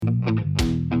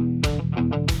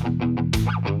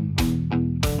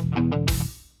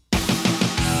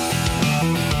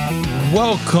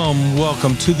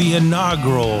Welcome to the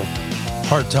inaugural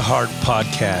Heart to Heart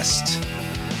podcast.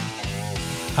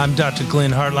 I'm Dr.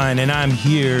 Glenn Hartline, and I'm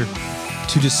here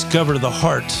to discover the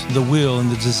heart, the will,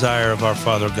 and the desire of our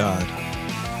Father God.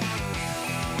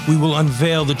 We will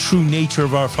unveil the true nature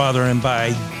of our Father, and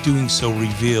by doing so,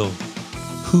 reveal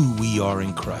who we are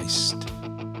in Christ.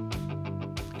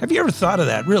 Have you ever thought of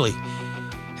that, really?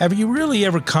 Have you really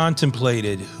ever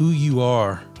contemplated who you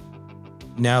are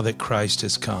now that Christ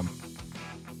has come?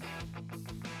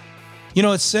 You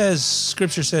know,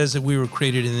 Scripture says that we were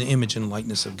created in the image and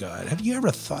likeness of God. Have you ever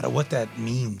thought of what that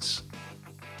means?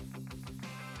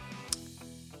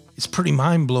 It's pretty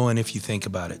mind-blowing if you think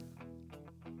about it.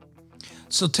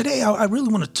 So today, I really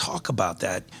want to talk about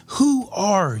that. Who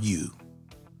are you?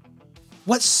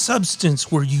 What substance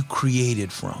were you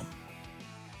created from?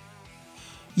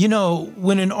 You know,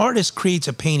 when an artist creates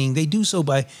a painting, they do so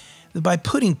by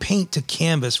putting paint to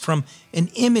canvas from an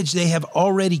image they have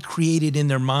already created in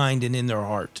their mind and in their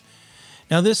heart.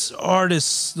 Now, this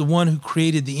artist, the one who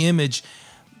created the image,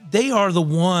 they are the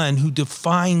one who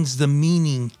defines the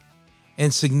meaning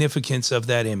and significance of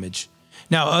that image.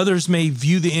 Now, others may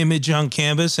view the image on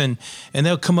canvas and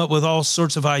they'll come up with all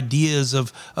sorts of ideas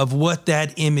of what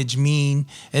that image mean,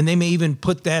 and they may even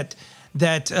put that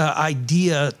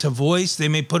idea to voice. They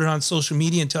may put it on social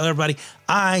media and tell everybody,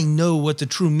 I know what the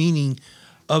true meaning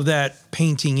of that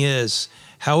painting is.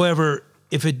 However,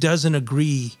 if it doesn't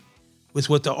agree with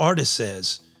what the artist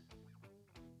says,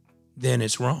 then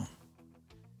it's wrong.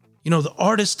 You know, the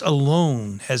artist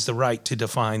alone has the right to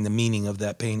define the meaning of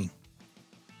that painting.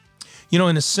 You know,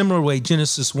 in a similar way,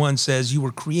 Genesis 1 says, you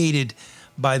were created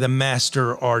by the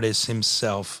master artist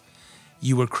himself.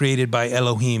 You were created by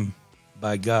Elohim,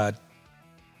 by God.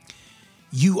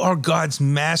 You are God's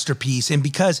masterpiece, and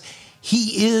because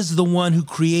He is the one who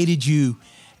created you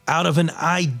out of an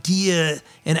idea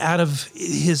and out of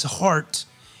His heart,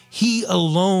 He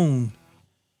alone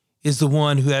is the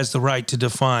one who has the right to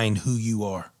define who you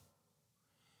are.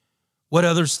 What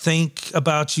others think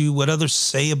about you, what others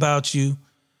say about you,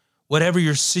 whatever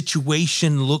your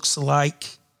situation looks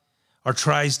like or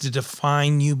tries to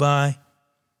define you by,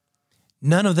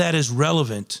 none of that is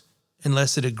relevant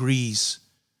unless it agrees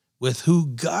with who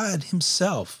God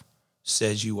Himself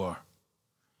says you are.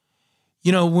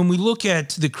 You know, when we look at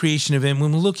the creation event,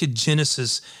 when we look at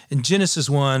Genesis, in Genesis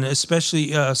 1,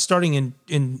 especially starting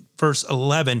in verse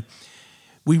 11,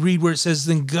 we read where it says,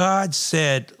 Then God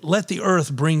said, let the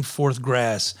earth bring forth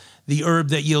grass, the herb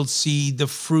that yields seed, the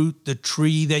fruit, the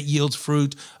tree that yields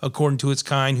fruit according to its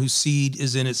kind, whose seed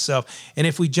is in itself. And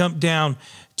if we jump down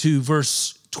to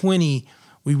verse 20,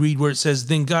 we read where it says,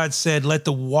 Then God said, let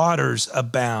the waters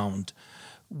abound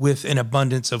with an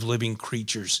abundance of living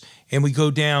creatures. And we go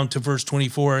down to verse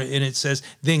 24, and it says,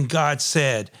 Then God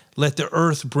said, let the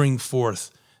earth bring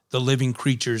forth the living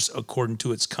creatures according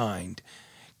to its kind,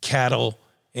 cattle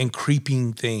and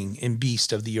creeping thing and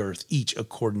beast of the earth, each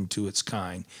according to its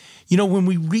kind. You know, when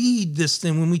we read this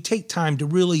thing, when we take time to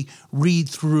really read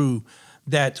through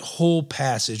that whole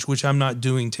passage, which I'm not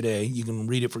doing today, you can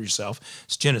read it for yourself.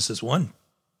 It's Genesis 1.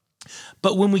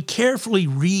 But when we carefully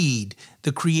read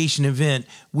the creation event,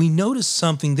 we notice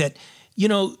something that, you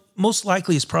know, most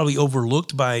likely is probably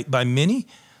overlooked by many.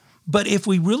 But if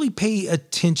we really pay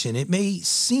attention, it may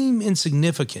seem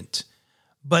insignificant,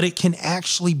 but it can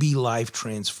actually be life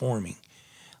transforming.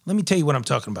 Let me tell you what I'm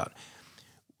talking about.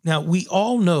 Now, we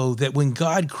all know that when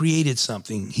God created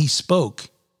something, He spoke.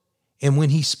 And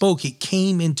when He spoke, it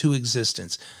came into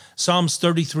existence. Psalms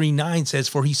 33:9 says,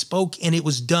 For He spoke and it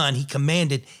was done. He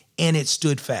commanded and it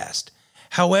stood fast.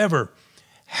 However,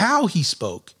 how He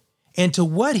spoke and to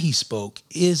what He spoke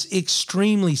is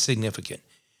extremely significant.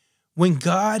 When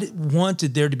God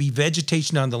wanted there to be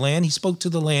vegetation on the land, He spoke to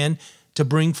the land to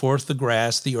bring forth the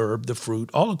grass, the herb, the fruit,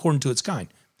 all according to its kind.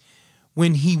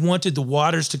 When He wanted the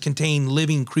waters to contain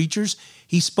living creatures,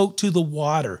 He spoke to the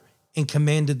water and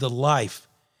commanded the life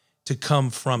to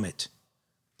come from it.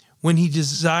 When He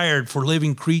desired for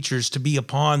living creatures to be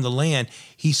upon the land,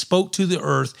 He spoke to the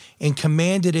earth and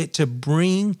commanded it to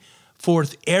bring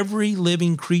forth every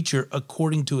living creature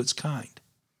according to its kind.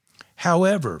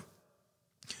 However,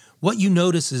 what you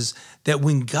notice is that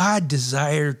when God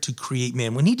desired to create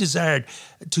man, when He desired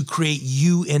to create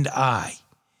you and I,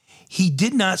 He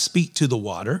did not speak to the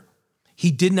water. He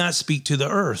did not speak to the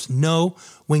earth. No,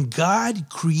 when God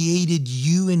created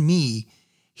you and me,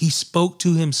 He spoke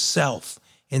to Himself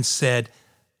and said,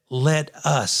 let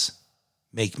us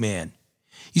make man.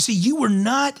 You see, you were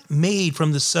not made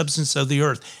from the substance of the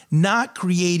earth, not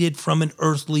created from an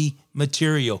earthly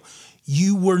material.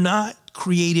 You were not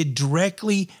created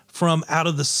directly from out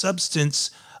of the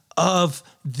substance of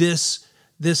this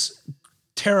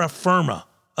terra firma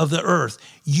of the earth.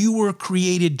 You were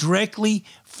created directly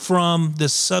from the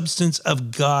substance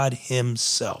of God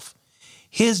himself.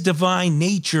 His divine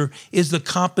nature is the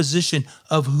composition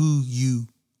of who you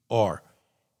are.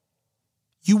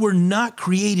 You were not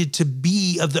created to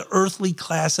be of the earthly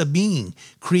class of being,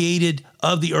 created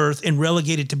of the earth and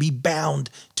relegated to be bound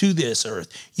to this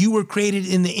earth. You were created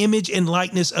in the image and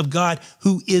likeness of God,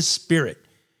 who is spirit.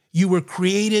 You were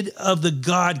created of the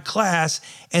God class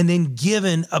and then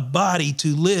given a body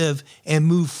to live and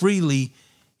move freely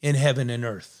in heaven and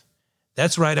earth.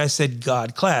 That's right, I said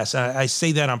God class. I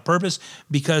say that on purpose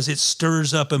because it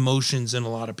stirs up emotions in a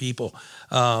lot of people.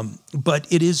 But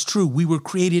it is true. We were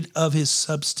created of his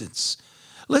substance.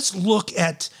 Let's look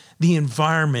at the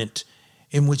environment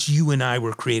in which you and I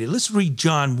were created. Let's read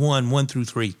John 1 through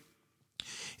 3.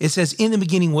 It says, in the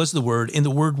beginning was the Word, and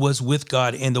the Word was with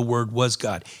God, and the Word was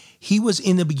God. He was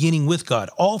in the beginning with God.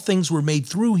 All things were made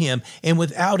through him, and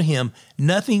without him,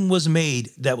 nothing was made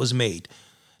that was made.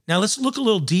 Now let's look a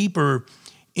little deeper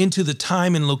into the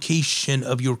time and location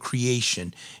of your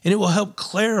creation, and it will help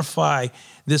clarify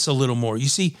this a little more. You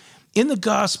see, in the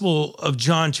Gospel of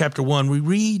John chapter 1, we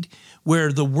read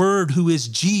where the Word, who is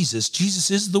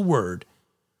Jesus is the Word,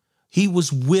 he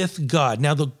was with God.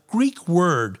 Now the Greek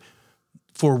word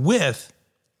for with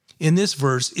in this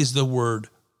verse is the word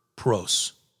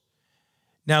pros.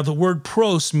 Now, the word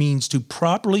pros means to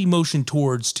properly motion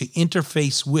towards, to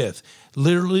interface with,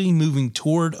 literally moving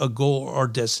toward a goal or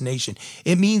destination.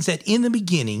 It means that in the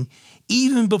beginning,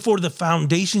 even before the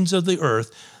foundations of the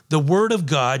earth, the Word of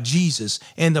God, Jesus,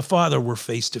 and the Father were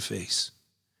face to face.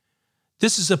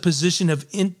 This is a position of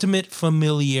intimate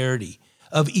familiarity,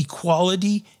 of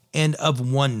equality, and of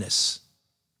oneness.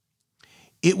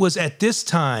 It was at this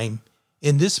time,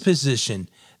 in this position,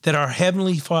 that our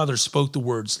Heavenly Father spoke the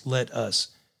words, "Let us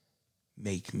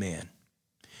make man."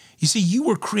 You see, you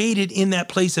were created in that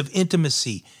place of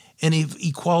intimacy and of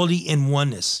equality and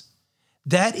oneness.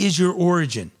 That is your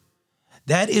origin.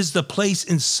 That is the place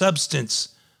and substance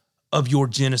of your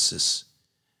Genesis.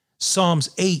 Psalms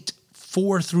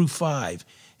 8:4 through 5.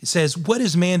 It says, "What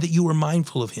is man that you are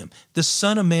mindful of him? The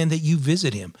son of man that you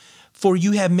visit him? For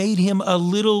you have made him a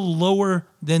little lower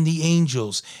than the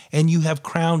angels, and you have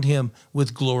crowned him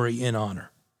with glory and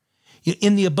honor."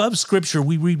 In the above scripture,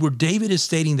 we read where David is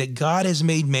stating that God has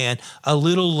made man a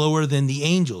little lower than the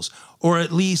angels, or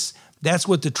at least that's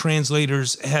what the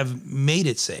translators have made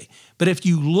it say. But if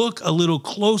you look a little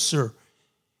closer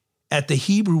at the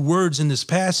Hebrew words in this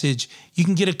passage, you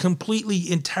can get a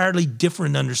completely, entirely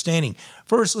different understanding.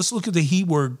 First, let's look at the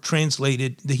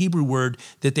Hebrew word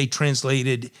that they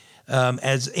translated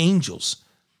as angels.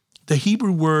 The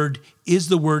Hebrew word is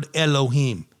the word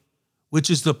Elohim, which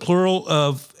is the plural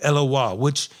of Eloah,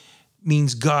 which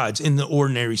means gods in the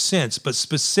ordinary sense, but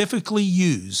specifically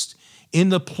used in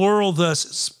the plural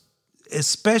thus,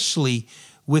 especially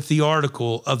with the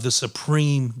article of the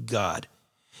supreme God.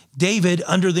 David,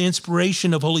 under the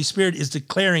inspiration of Holy Spirit, is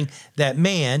declaring that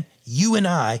man, you and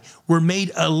I, were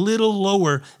made a little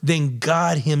lower than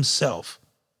God himself.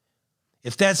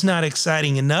 If that's not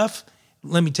exciting enough,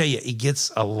 let me tell you, it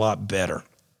gets a lot better.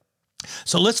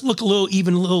 So let's look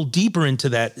even a little deeper into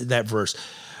that verse.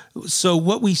 So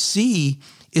what we see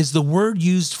is the word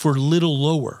used for little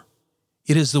lower.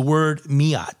 It is the word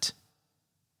miat.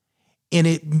 And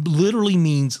it literally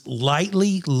means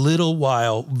lightly, little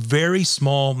while, very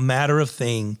small matter of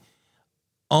thing,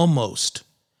 almost.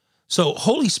 So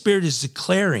Holy Spirit is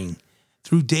declaring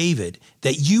through David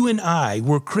that you and I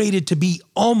were created to be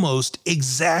almost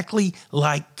exactly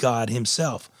like God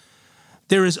himself.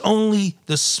 There is only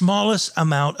the smallest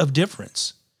amount of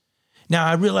difference. Now,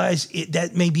 I realize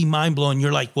that may be mind-blowing.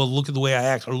 You're like, well, look at the way I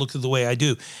act, or look at the way I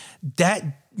do. That,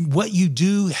 what you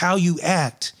do, how you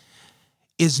act,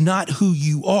 is not who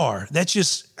you are. That's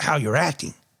just how you're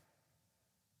acting.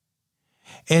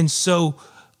 And so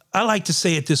I like to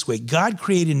say it this way. God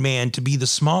created man to be the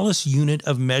smallest unit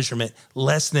of measurement,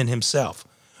 less than himself.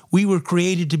 We were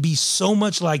created to be so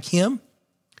much like him.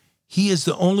 He is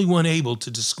the only one able to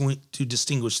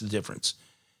distinguish the difference.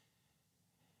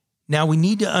 Now, we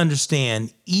need to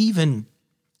understand, even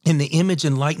in the image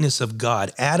and likeness of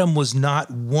God, Adam was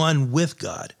not one with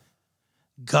God.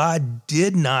 God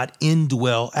did not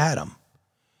indwell Adam.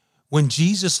 When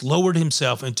Jesus lowered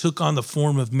himself and took on the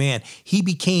form of man, he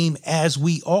became as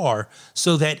we are,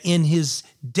 so that in his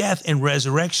death and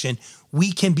resurrection,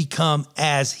 we can become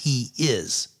as he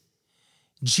is.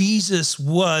 Jesus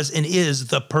was and is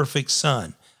the perfect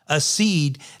Son, a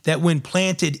seed that when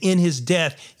planted in his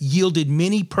death yielded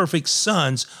many perfect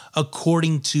sons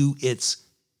according to its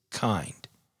kind.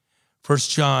 1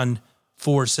 John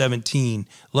 4:17,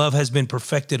 love has been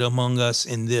perfected among us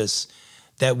in this,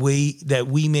 that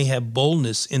we may have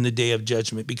boldness in the day of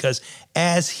judgment, because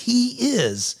as he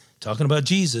is, talking about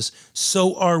Jesus,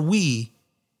 so are we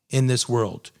in this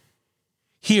world.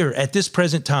 Here at this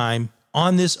present time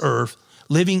on this earth,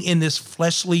 living in this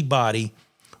fleshly body,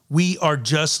 we are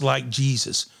just like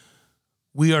Jesus.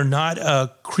 We are not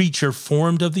a creature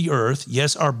formed of the earth.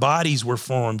 Yes, our bodies were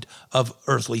formed of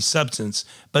earthly substance,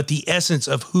 but the essence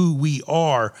of who we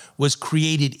are was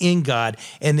created in God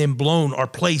and then blown or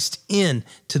placed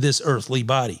into this earthly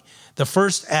body. The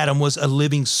first Adam was a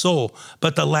living soul,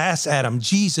 but the last Adam,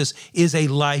 Jesus, is a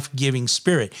life-giving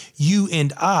spirit. You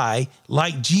and I,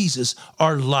 like Jesus,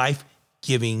 are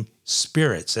life-giving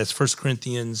spirits. That's 1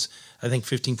 Corinthians, I think,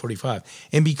 15:45.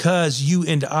 And because you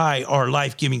and I are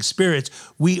life-giving spirits,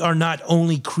 we are not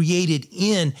only created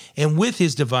in and with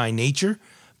his divine nature,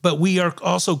 but we are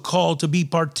also called to be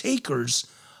partakers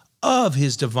of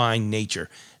his divine nature.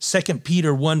 2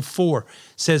 Peter 1:4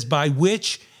 says, by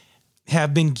which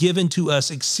have been given to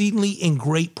us exceedingly and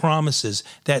great promises,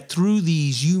 that through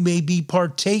these you may be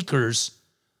partakers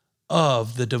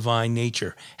of the divine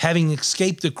nature, having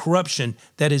escaped the corruption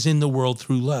that is in the world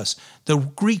through lust. The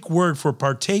Greek word for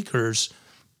partakers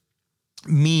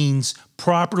means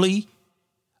properly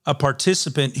a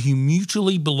participant who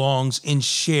mutually belongs and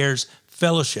shares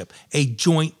fellowship, a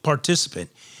joint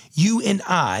participant. You and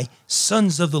I,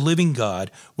 sons of the living God,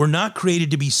 were not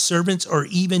created to be servants or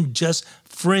even just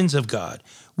friends of God.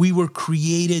 We were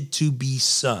created to be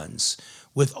sons,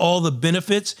 with all the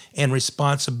benefits and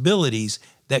responsibilities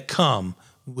that come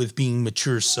with being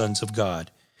mature sons of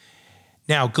God.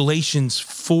 Now, Galatians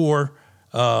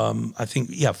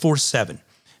 4:7.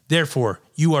 Therefore,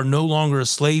 you are no longer a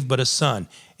slave, but a son.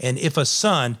 And if a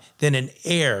son, then an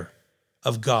heir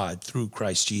of God through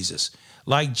Christ Jesus.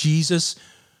 Like Jesus,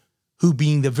 who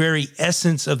being the very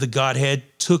essence of the Godhead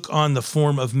took on the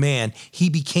form of man, he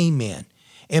became man,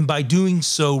 and by doing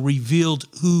so revealed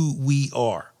who we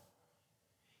are.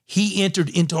 He entered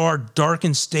into our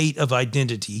darkened state of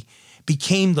identity,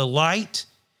 became the light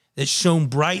that shone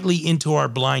brightly into our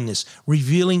blindness,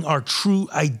 revealing our true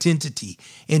identity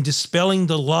and dispelling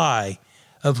the lie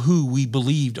of who we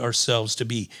believed ourselves to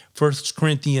be. 1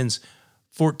 Corinthians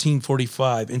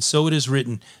 14:45, and so it is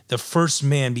written, the first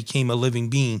man became a living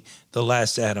being, the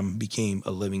last Adam became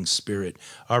a living spirit.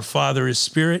 Our Father is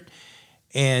spirit,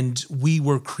 and we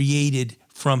were created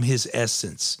from his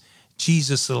essence.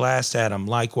 Jesus, the last Adam,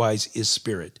 likewise is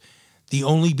spirit. The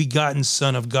only begotten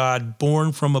Son of God,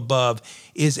 born from above,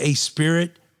 is a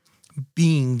spirit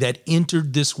being that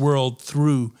entered this world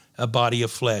through a body of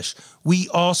flesh. We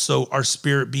also are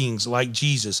spirit beings like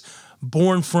Jesus,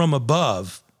 born from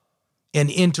above, and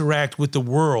interact with the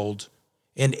world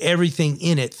and everything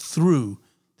in it through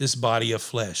this body of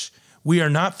flesh. We are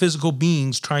not physical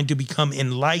beings trying to become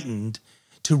enlightened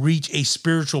to reach a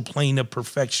spiritual plane of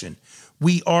perfection.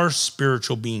 We are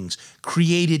spiritual beings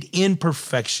created in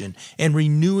perfection and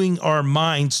renewing our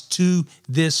minds to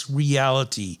this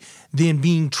reality, then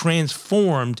being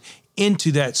transformed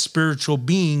into that spiritual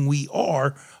being we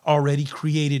are already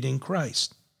created in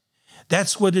Christ.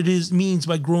 That's what it means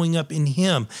by growing up in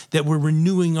him, that we're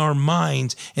renewing our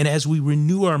minds. And as we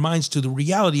renew our minds to the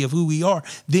reality of who we are,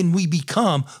 then we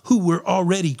become who we're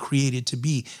already created to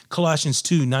be. Colossians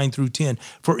 2:9-10,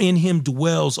 for in him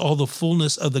dwells all the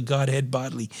fullness of the Godhead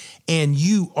bodily, and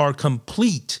you are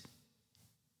complete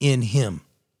in him,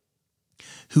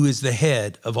 who is the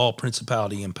head of all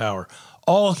principality and power.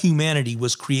 All humanity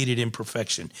was created in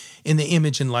perfection, in the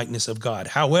image and likeness of God.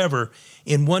 However,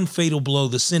 in one fatal blow,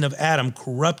 the sin of Adam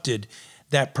corrupted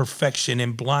that perfection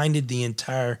and blinded the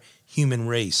entire human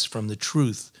race from the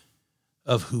truth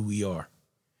of who we are.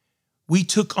 We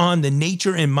took on the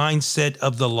nature and mindset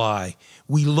of the lie.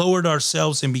 We lowered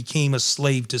ourselves and became a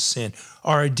slave to sin.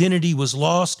 Our identity was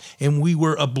lost, and we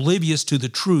were oblivious to the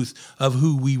truth of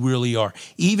who we really are.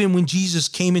 Even when Jesus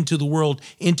came into the world,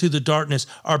 into the darkness,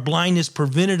 our blindness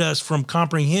prevented us from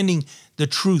comprehending the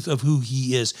truth of who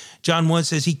he is. John 1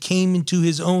 says he came into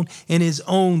his own, and his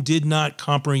own did not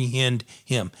comprehend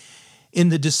him. In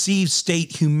the deceived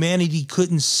state, humanity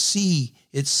couldn't see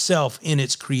itself in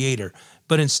its creator,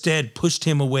 but instead pushed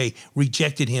him away,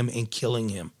 rejected him, and killing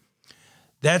him.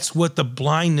 That's what the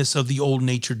blindness of the old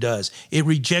nature does. It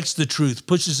rejects the truth,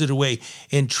 pushes it away,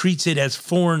 and treats it as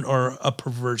foreign or a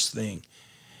perverse thing.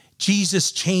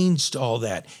 Jesus changed all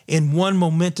that. In one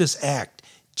momentous act,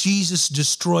 Jesus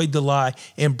destroyed the lie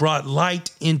and brought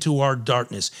light into our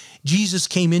darkness. Jesus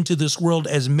came into this world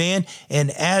as man,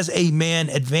 and as a man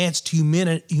advanced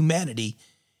humanity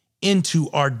into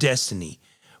our destiny.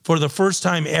 For the first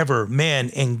time ever, man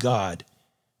and God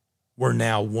were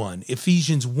now one.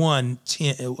 Ephesians 1,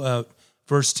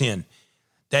 verse 10.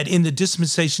 That in the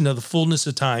dispensation of the fullness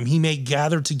of time, he may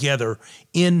gather together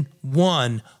in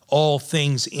one all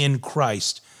things in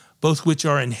Christ, both which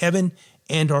are in heaven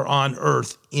and are on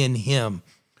earth in him.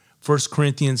 1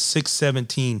 Corinthians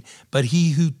 6:17. But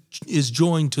he who is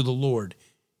joined to the Lord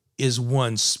is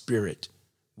one spirit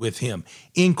with him.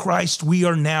 In Christ, we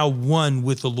are now one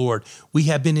with the Lord. We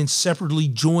have been inseparably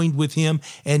joined with him,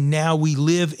 and now we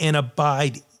live and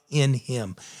abide in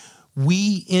him.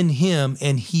 We in him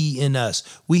and he in us.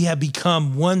 We have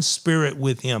become one spirit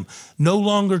with him, no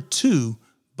longer two,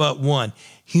 but one.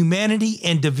 Humanity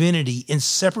and divinity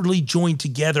inseparably joined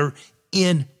together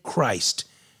in Christ.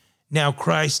 Now,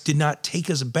 Christ did not take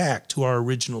us back to our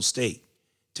original state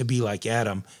to be like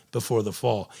Adam before the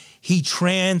fall. He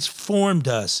transformed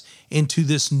us into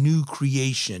this new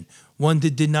creation, one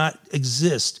that did not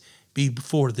exist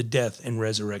before the death and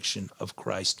resurrection of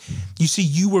Christ. You see,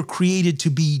 you were created to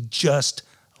be just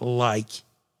like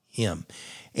him.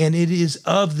 And it is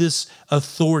of this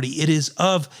authority, it is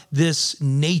of this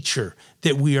nature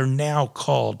that we are now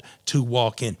called to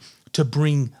walk in, to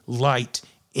bring light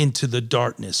into the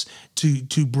darkness,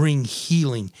 to bring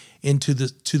healing to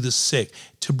the sick,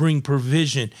 to bring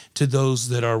provision to those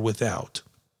that are without.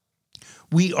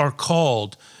 We are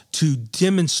called to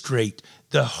demonstrate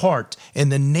the heart and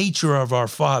the nature of our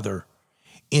Father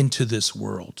into this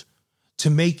world, to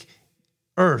make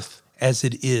earth as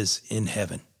it is in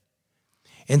heaven.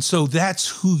 And so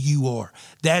that's who you are.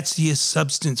 That's the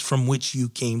substance from which you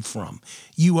came from.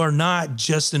 You are not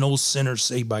just an old sinner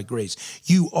saved by grace.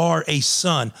 You are a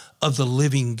son of the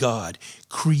living God,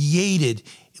 created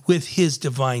with his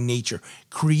divine nature,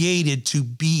 created to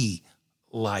be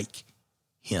like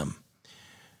him.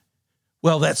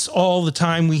 Well, that's all the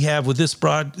time we have with this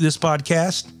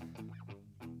podcast.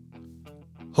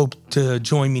 Hope to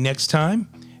join me next time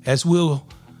as we'll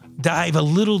dive a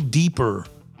little deeper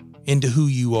into who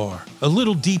you are, a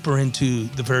little deeper into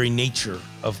the very nature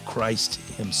of Christ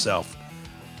himself.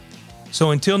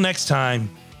 So until next time,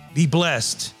 be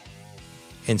blessed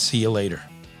and see you later.